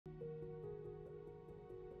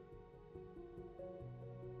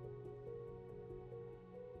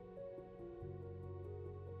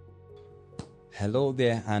Hello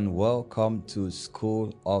there and welcome to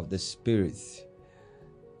School of the Spirit,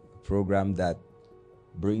 a program that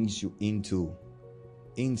brings you into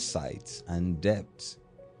insights and depth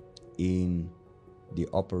in the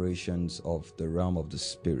operations of the realm of the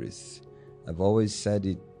Spirit. I've always said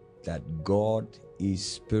it that God is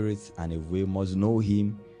Spirit, and if we must know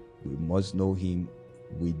Him, we must know Him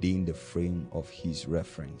within the frame of His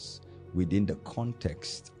reference, within the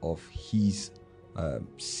context of His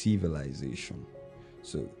civilization.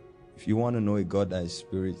 So if you want to know a God that is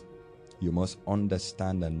Spirit, you must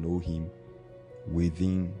understand and know Him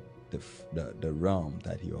within the realm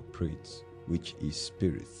that He operates, which is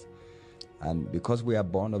Spirit. And because we are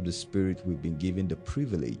born of the Spirit, we've been given the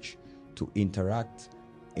privilege to interact,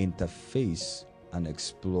 interface, and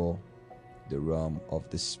explore the realm of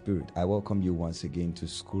the Spirit. I welcome you once again to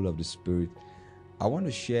School of the Spirit. I want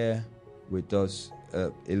to share with us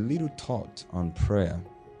a little thought on prayer.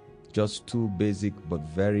 Just two basic but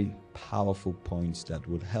very powerful points that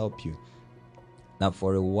will help you. Now,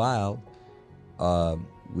 for a while,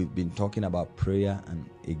 we've been talking about prayer, and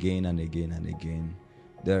again and again and again.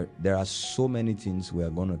 There are so many things we are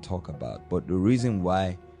going to talk about, but the reason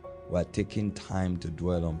why we're taking time to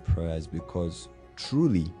dwell on prayer is because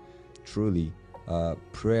truly,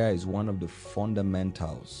 prayer is one of the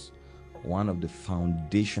fundamentals, one of the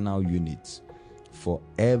foundational units for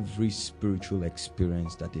every spiritual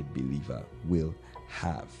experience that a believer will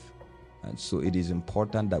have. And so it is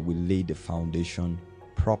important that we lay the foundation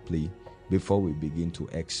properly before we begin to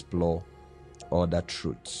explore other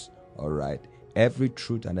truths. All right. Every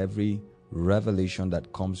truth and every revelation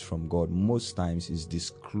that comes from God most times is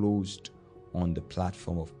disclosed on the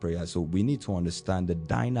platform of prayer. So we need to understand the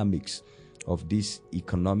dynamics of this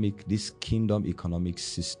kingdom economic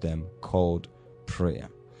system called prayer.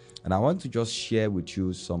 And I want to just share with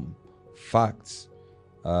you some facts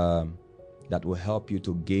that will help you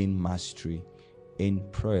to gain mastery in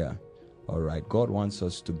prayer. All right. God wants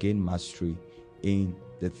us to gain mastery in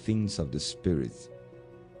the things of the Spirit.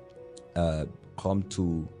 Come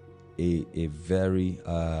to a very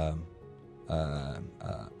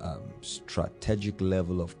strategic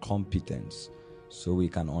level of competence, so we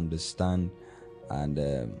can understand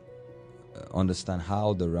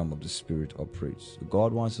how the realm of the Spirit operates. So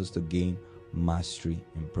God wants us to gain mastery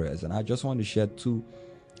in prayers. And I just want to share 2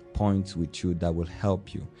 points with you that will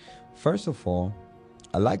help you. First of all,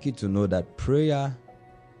 I'd like you to know that prayer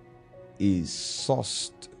is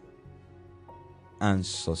sourced and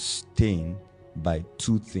sustained by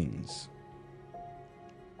 2 things.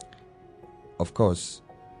 Of course,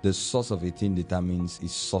 the source of a thing determines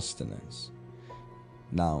its sustenance.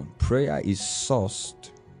 Now, prayer is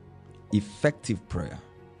sourced. Effective prayer,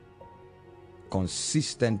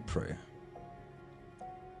 consistent prayer,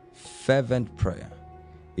 fervent prayer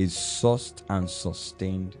is sourced and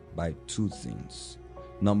sustained by 2 things.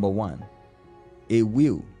 Number 1, a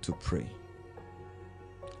will to pray.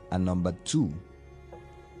 And number 2,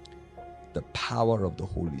 the power of the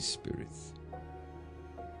Holy Spirit.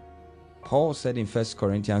 Paul said in 1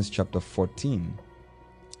 Corinthians chapter 14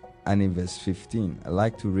 and in verse 15, I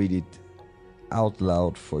like to read it out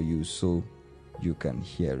loud for you so you can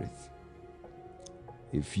hear it.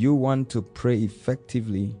 If you want to pray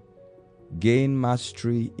effectively, gain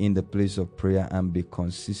mastery in the place of prayer, and be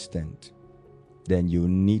consistent, then you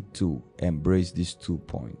need to embrace these 2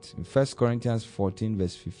 points. In 1 Corinthians 14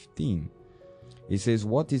 verse 15, it says,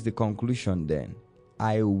 what is the conclusion then?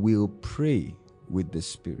 I will pray with the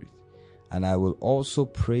Spirit, and I will also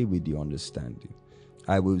pray with the understanding.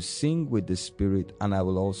 I will sing with the Spirit, and I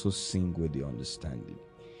will also sing with the understanding.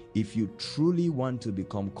 If you truly want to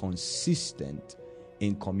become consistent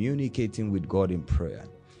in communicating with God in prayer,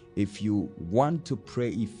 if you want to pray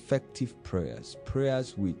effective prayers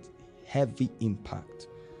with heavy impact,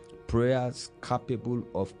 prayers capable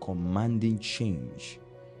of commanding change,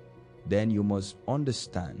 then you must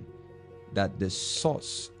understand that the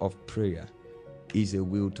source of prayer is a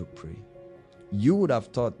will to pray. You would have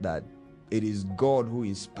thought that it is God who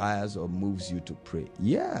inspires or moves you to pray.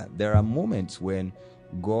 Yeah, there are moments when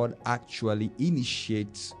God actually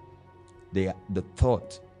initiates the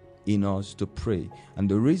thought in us to pray. And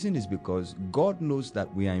the reason is because God knows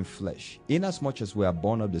that we are in flesh. Inasmuch as we are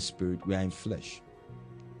born of the Spirit, we are in flesh.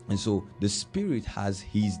 And so the Spirit has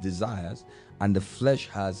His desires and the flesh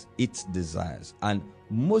has its desires. And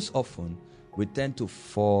most often, we tend to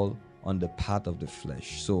fall on the path of the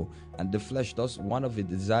flesh. So, and the flesh does, one of the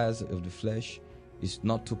desires of the flesh is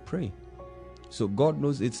not to pray. So God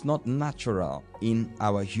knows it's not natural in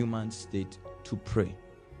our human state to pray.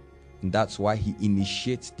 And that's why He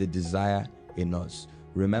initiates the desire in us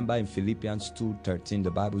Remember in Philippians 2:13,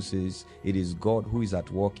 the Bible says, it is God who is at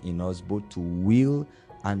work in us both to will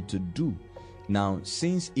and to do. Now,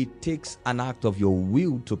 since it takes an act of your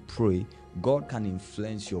will to pray, God can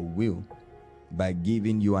influence your will by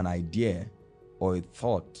giving you an idea or a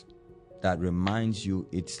thought that reminds you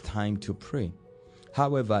it's time to pray.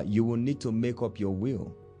 However, you will need to make up your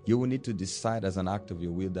will. You will need to decide as an act of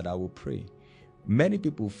your will that I will pray. Many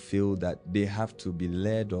people feel that they have to be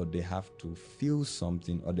led, or they have to feel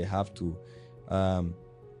something, or they have to, an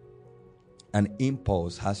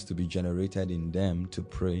impulse has to be generated in them to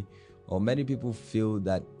pray. Or many people feel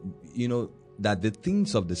that, that the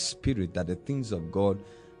things of the Spirit, that the things of God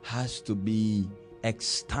has to be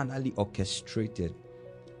externally orchestrated.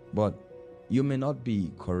 But you may not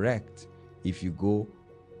be correct if you go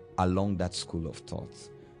along that school of thought.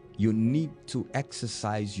 You need to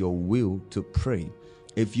exercise your will to pray.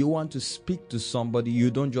 If you want to speak to somebody,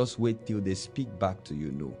 you don't just wait till they speak back to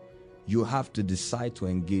you. No. You have to decide to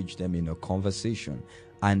engage them in a conversation,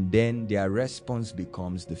 and then their response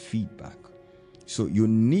becomes the feedback. So you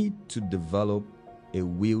need to develop a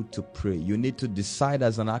will to pray. You need to decide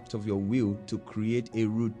as an act of your will to create a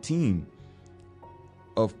routine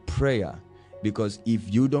of prayer. Because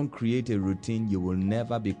if you don't create a routine, you will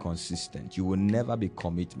never be consistent. You will never be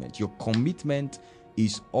commitment. Your commitment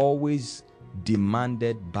is always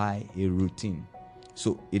demanded by a routine.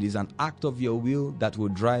 So it is an act of your will that will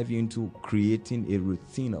drive you into creating a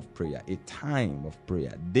routine of prayer, a time of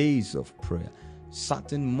prayer, days of prayer,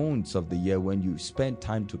 certain months of the year when you spend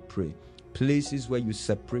time to pray, places where you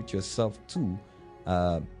separate yourself to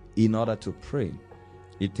in order to pray.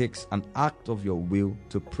 It takes an act of your will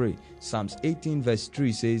to pray. Psalms 18 verse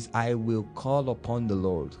 3 says, I will call upon the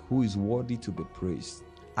Lord who is worthy to be praised.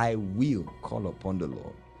 I will call upon the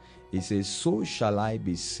Lord. It says, so shall I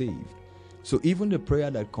be saved. So even the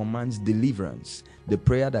prayer that commands deliverance, the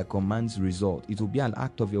prayer that commands result, it will be an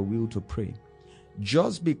act of your will to pray.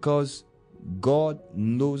 Just because God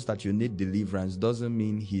knows that you need deliverance doesn't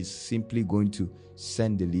mean He's simply going to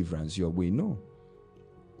send deliverance your way. No.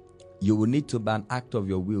 You will need to, by an act of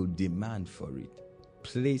your will, demand for it.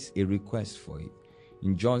 Place a request for it.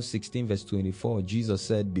 In John 16 verse 24, Jesus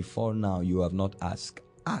said, before now you have not asked.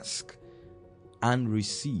 Ask and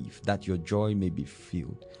receive, that your joy may be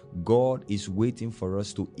filled. God is waiting for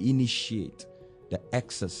us to initiate the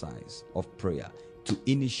exercise of prayer, to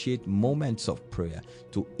initiate moments of prayer,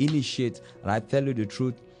 to initiate, and I tell you the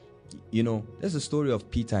truth, there's a story of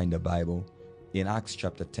Peter in the Bible, in Acts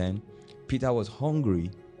chapter 10. Peter was hungry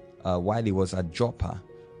while he was at Joppa,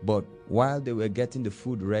 but while they were getting the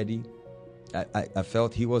food ready, I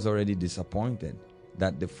felt he was already disappointed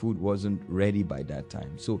that the food wasn't ready by that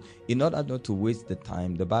time. So in order not to waste the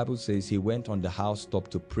time, the Bible says he went on the housetop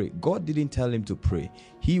to pray. God didn't tell him to pray.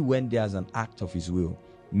 He went there as an act of his will.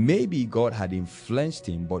 Maybe God had influenced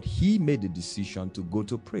him, but he made the decision to go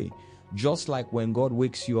to pray. Just like when God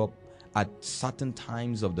wakes you up at certain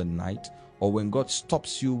times of the night, or when God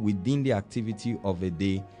stops you within the activity of a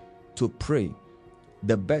day to pray,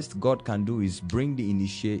 the best God can do is bring the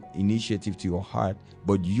initiative to your heart,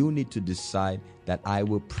 but you need to decide that I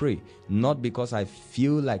will pray. Not because I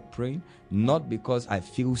feel like praying, not because I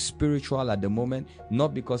feel spiritual at the moment,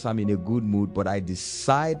 not because I'm in a good mood, but I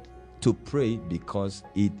decide to pray because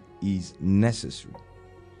it is necessary.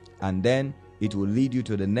 And then it will lead you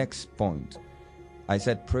to the next point. I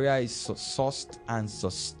said prayer is sourced and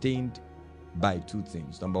sustained by two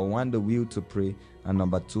things. Number one, the will to pray, and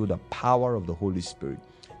number two, the power of the Holy Spirit.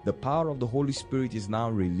 The power of the Holy Spirit is now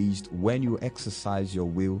released when you exercise your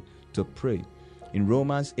will to pray. In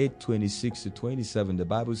Romans 8:26-27, the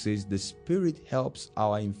Bible says, the Spirit helps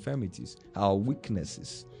our infirmities, our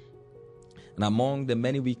weaknesses. And among the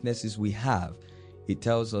many weaknesses we have, it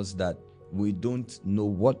tells us that we don't know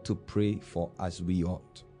what to pray for as we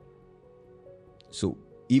ought. So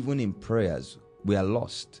even in prayers, we are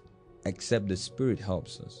lost, except the Spirit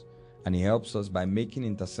helps us. And He helps us by making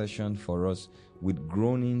intercession for us with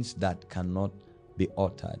groanings that cannot be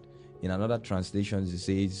uttered. In another translation, it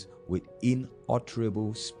says, with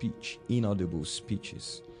inaudible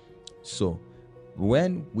speeches. So,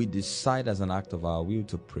 when we decide as an act of our will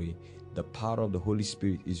to pray, the power of the Holy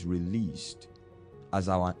Spirit is released as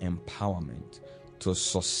our empowerment to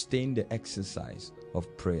sustain the exercise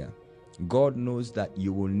of prayer. God knows that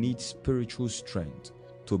you will need spiritual strength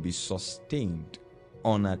to be sustained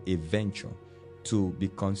on an adventure, to be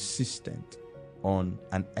consistent on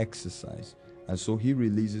an exercise. And so He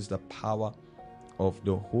releases the power of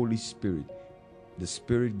the Holy Spirit. The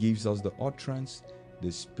Spirit gives us the utterance.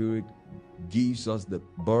 The Spirit gives us the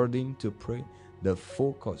burden to pray, the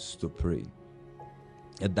focus to pray.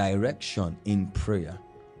 a direction in prayer,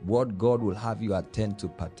 what God will have you attend to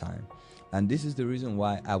part time. And this is the reason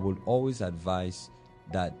why I will always advise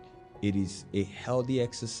that it is a healthy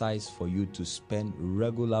exercise for you to spend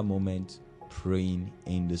regular moments praying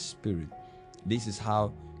in the Spirit. This is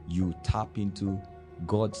how you tap into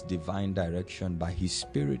God's divine direction by His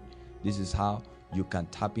Spirit. This is how you can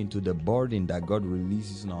tap into the burden that God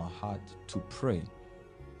releases in our heart to pray,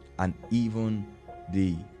 and even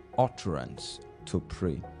the utterance to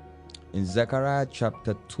pray. In Zechariah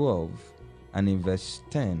chapter 12 and in verse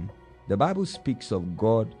 10, the Bible speaks of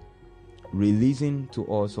God releasing to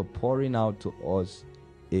us or pouring out to us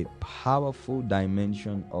a powerful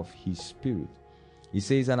dimension of His Spirit. He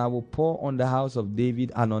says, "And I will pour on the house of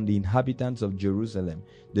David and on the inhabitants of Jerusalem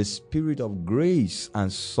the spirit of grace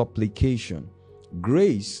and supplication."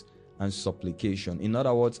 Grace and supplication. In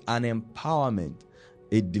other words, an empowerment,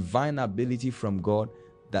 a divine ability from God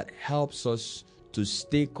that helps us to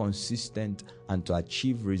stay consistent and to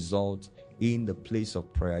achieve results in the place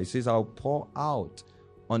of prayer. He says, "I'll pour out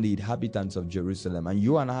on the inhabitants of Jerusalem." And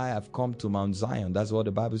you and I have come to Mount Zion. That's what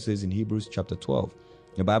the Bible says in Hebrews chapter 12.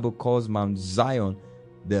 The Bible calls Mount Zion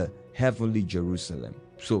the heavenly Jerusalem.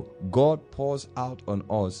 So God pours out on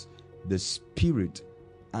us the Spirit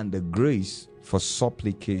and the grace for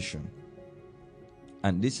supplication.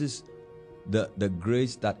 And this is the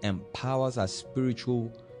grace that empowers our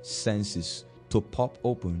spiritual senses to pop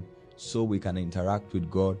open so we can interact with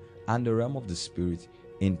God and the realm of the Spirit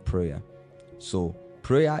in prayer. So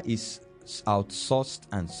prayer is outsourced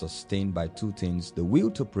and sustained by two things: the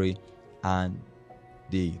will to pray and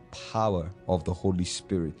the power of the Holy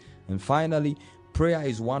Spirit. And finally, prayer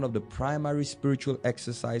is one of the primary spiritual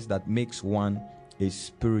exercises that makes one a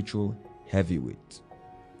spiritual heavyweight.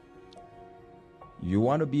 You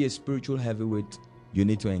want to be a spiritual heavyweight, you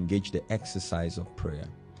need to engage the exercise of prayer.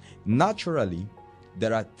 Naturally,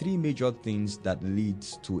 there are three major things that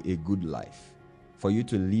leads to a good life. For you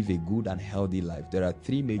to live a good and healthy life, there are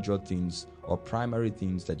three major things or primary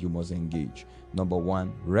things that you must engage. Number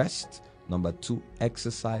one, rest. Number two,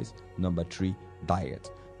 exercise. Number three,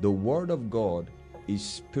 diet. The Word of God is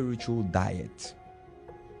spiritual diet.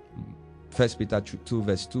 1 Peter 2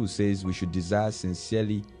 verse 2 says we should desire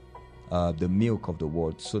sincerely the milk of the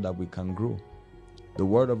Word so that we can grow. The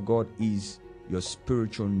Word of God is your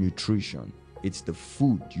spiritual nutrition. It's the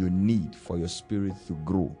food you need for your spirit to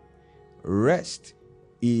grow. Rest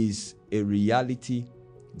is a reality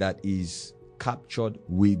that is captured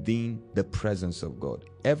within the presence of God.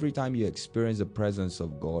 Every time you experience the presence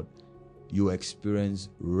of God, you experience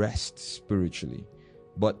rest spiritually.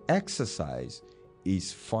 But exercise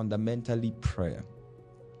is fundamentally prayer.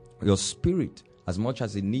 Your spirit, as much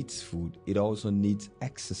as it needs food, it also needs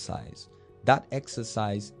exercise. That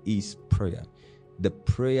exercise is prayer. The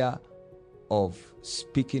prayer of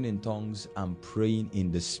speaking in tongues and praying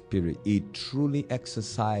in the Spirit. It truly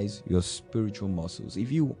exercises your spiritual muscles.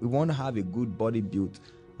 If you want to have a good body built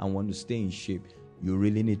and want to stay in shape, you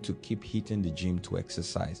really need to keep hitting the gym to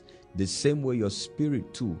exercise. The same way your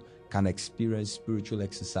spirit too can experience spiritual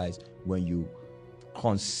exercise when you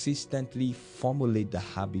consistently formulate the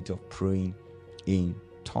habit of praying in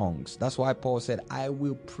tongues. That's why Paul said, "I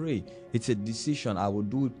will pray." It's a decision. I will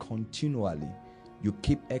do it continually. You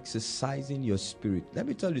keep exercising your spirit. Let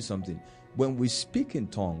me tell you something. When we speak in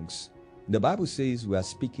tongues, the Bible says we are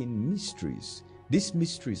speaking mysteries. These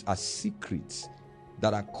mysteries are secrets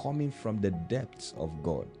that are coming from the depths of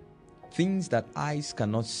God. Things that eyes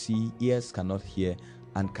cannot see, ears cannot hear,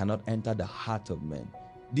 and cannot enter the heart of men.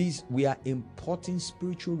 We are importing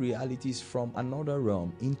spiritual realities from another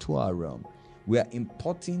realm into our realm. We are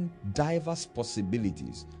importing diverse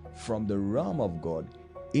possibilities from the realm of God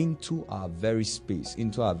into our very space,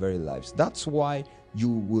 into our very lives. That's why you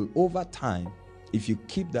will, over time, if you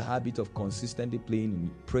keep the habit of consistently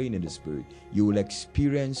praying in the Spirit, you will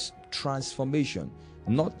experience transformation,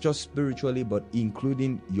 not just spiritually, but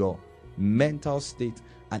including your mental state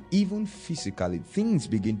and even physically. Things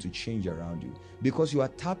begin to change around you because you are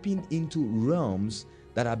tapping into realms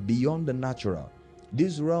that are beyond the natural.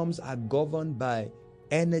 These realms are governed by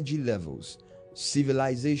energy levels,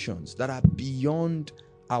 civilizations that are beyond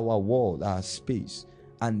our world, our space,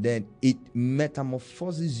 and then it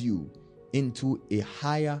metamorphoses you into a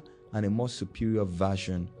higher and a more superior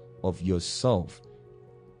version of yourself.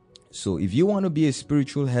 So if you want to be a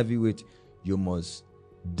spiritual heavyweight, you must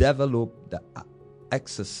develop the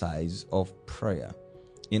exercise of prayer.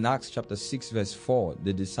 In Acts chapter 6 verse 4,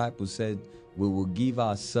 the disciples said, "We will give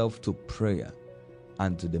ourselves to prayer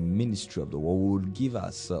and to the ministry of the word." We will give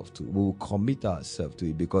ourselves to it. We will commit ourselves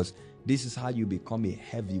to it, because this is how you become a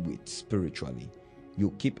heavyweight spiritually.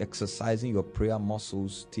 You keep exercising your prayer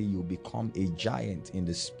muscles till you become a giant in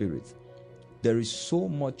the spirit. There is so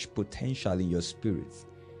much potential in your spirit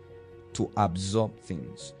to absorb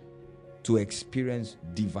things, to experience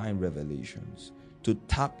divine revelations, to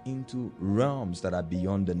tap into realms that are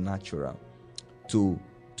beyond the natural, to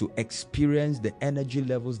experience the energy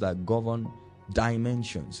levels that govern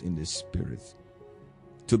dimensions in the spirit,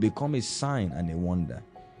 to become a sign and a wonder.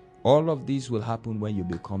 All of this will happen when you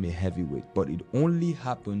become a heavyweight, but it only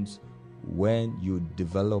happens when you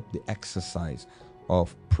develop the exercise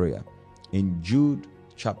of prayer. In Jude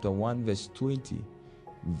chapter 1 verse 20,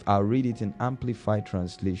 I'll read it in Amplified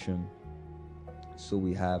translation so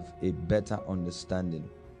we have a better understanding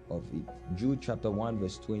of it. Jude chapter 1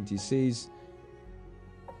 verse 20 says,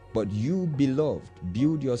 "But you, beloved,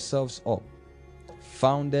 build yourselves up,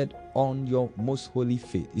 founded on your most holy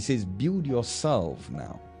faith." It says, build yourself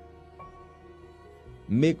now.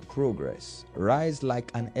 Make progress. Rise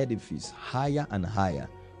like an edifice, higher and higher,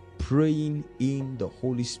 praying in the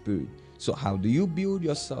Holy Spirit. So how do you build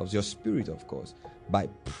yourselves? Your spirit, of course, by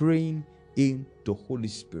praying in the Holy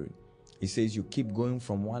Spirit. It says you keep going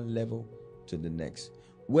from one level to the next.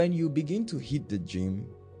 When you begin to hit the gym,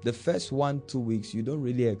 the first 1-2 weeks, you don't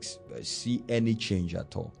really see any change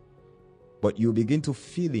at all. But you begin to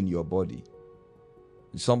feel in your body.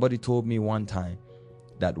 Somebody told me one time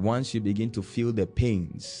that once you begin to feel the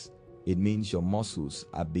pains, it means your muscles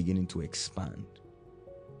are beginning to expand.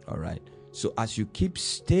 All right. So as you keep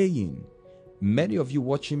staying, many of you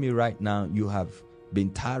watching me right now, you have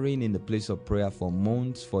been tarrying in the place of prayer for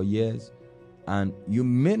months, for years, and you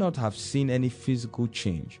may not have seen any physical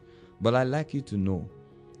change. But I'd like you to know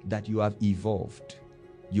that you have evolved.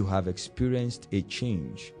 You have experienced a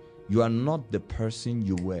change. You are not the person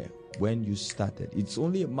you were when you started. It's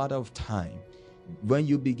only a matter of time when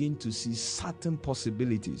you begin to see certain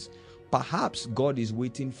possibilities. Perhaps God is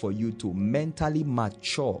waiting for you to mentally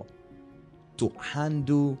mature to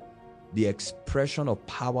handle the expression of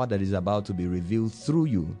power that is about to be revealed through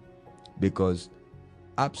you, because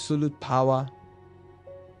absolute power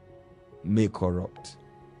may corrupt.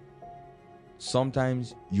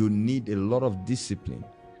 Sometimes you need a lot of discipline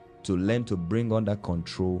to learn to bring under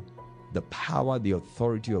control the power, the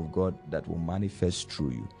authority of God that will manifest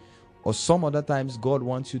through you. Or some other times God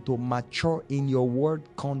wants you to mature in your word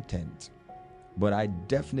content. But I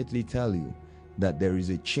definitely tell you that there is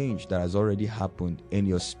a change that has already happened in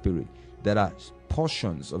your spirit. There are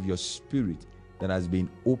portions of your spirit that has been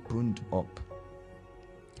opened up.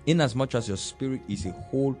 In as much as your spirit is a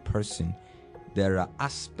whole person, there are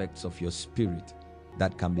aspects of your spirit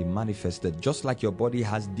that can be manifested. Just like your body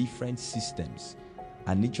has different systems,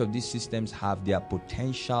 and each of these systems have their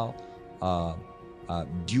potential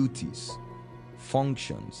duties,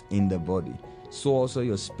 functions in the body, so also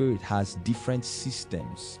your spirit has different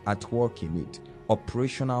systems at work in it,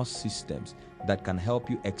 operational systems that can help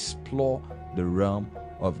you explore the realm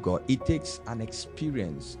of God. It takes an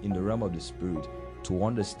experience in the realm of the spirit to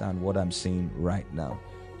understand what I'm saying right now.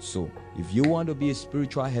 So if you want to be a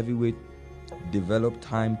spiritual heavyweight, develop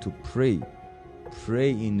time to pray.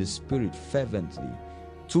 Pray in the spirit fervently.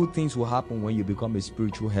 Two things will happen when you become a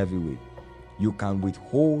spiritual heavyweight. You can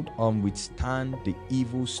withhold and withstand the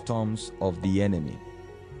evil storms of the enemy,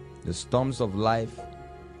 the storms of life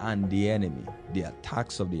and the enemy, the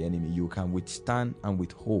attacks of the enemy. You can withstand and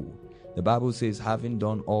withhold. The Bible says, having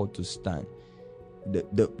done all to stand. The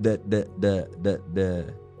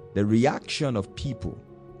reaction of people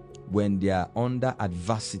when they are under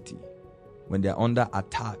adversity, when they are under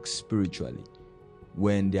attack spiritually,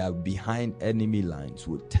 when they are behind enemy lines,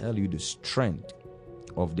 will tell you the strength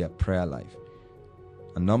of their prayer life.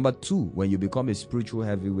 And number two, when you become a spiritual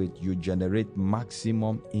heavyweight, you generate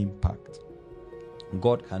maximum impact.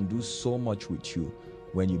 God can do so much with you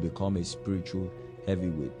when you become a spiritual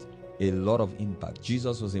heavyweight. A lot of impact.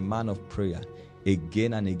 Jesus was a man of prayer.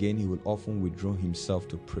 Again and again, he would often withdraw himself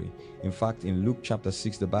to pray. In fact, in Luke chapter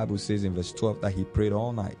 6, the Bible says in verse 12 that he prayed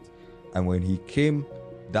all night. And when he came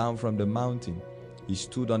down from the mountain, he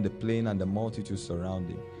stood on the plain and the multitude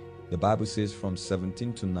surrounding. The Bible says from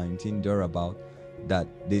 17 to 19 thereabout,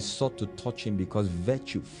 that they sought to touch him because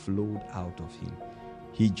virtue flowed out of him.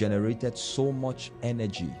 He generated so much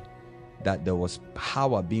energy that there was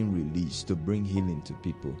power being released to bring healing to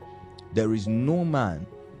people. There is no man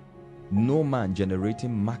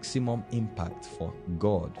generating maximum impact for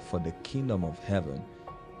God, for the kingdom of heaven,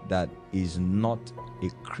 that is not a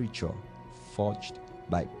creature forged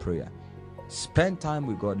by prayer. Spend time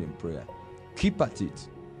with God in prayer. Keep at it.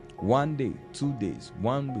 1 day, 2 days,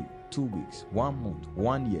 1 week, 2 weeks, 1 month,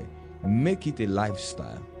 1 year. Make it a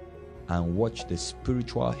lifestyle and watch the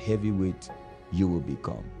spiritual heavyweight you will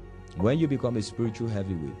become. When you become a spiritual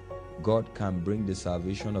heavyweight, God can bring the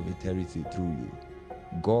salvation of eternity through you.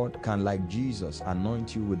 God can, like Jesus,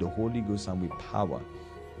 anoint you with the Holy Ghost and with power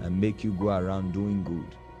and make you go around doing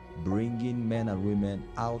good, bringing men and women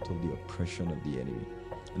out of the oppression of the enemy.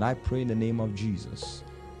 And I pray in the name of Jesus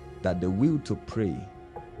that the will to pray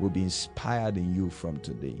will be inspired in you from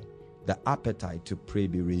today. The appetite to pray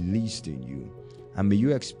be released in you. And may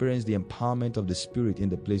you experience the empowerment of the Spirit in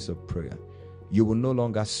the place of prayer. You will no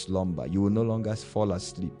longer slumber. You will no longer fall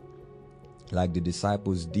asleep like the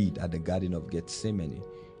disciples did at the Garden of Gethsemane.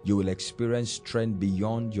 You will experience strength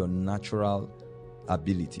beyond your natural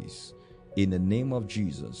abilities. In the name of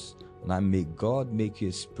Jesus, and may God make you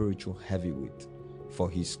a spiritual heavyweight for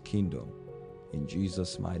His kingdom. In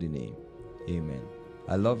Jesus' mighty name, amen.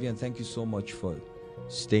 I love you and thank you so much for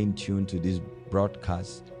staying tuned to this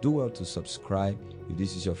broadcast. Do well to subscribe if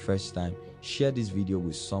this is your first time. Share this video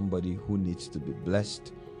with somebody who needs to be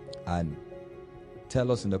blessed, and tell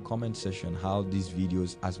us in the comment section how these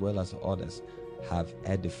videos as well as others have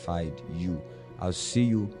edified you. I'll see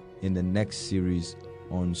you in the next series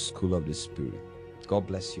on School of the Spirit. God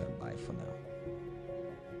bless you and bye for now.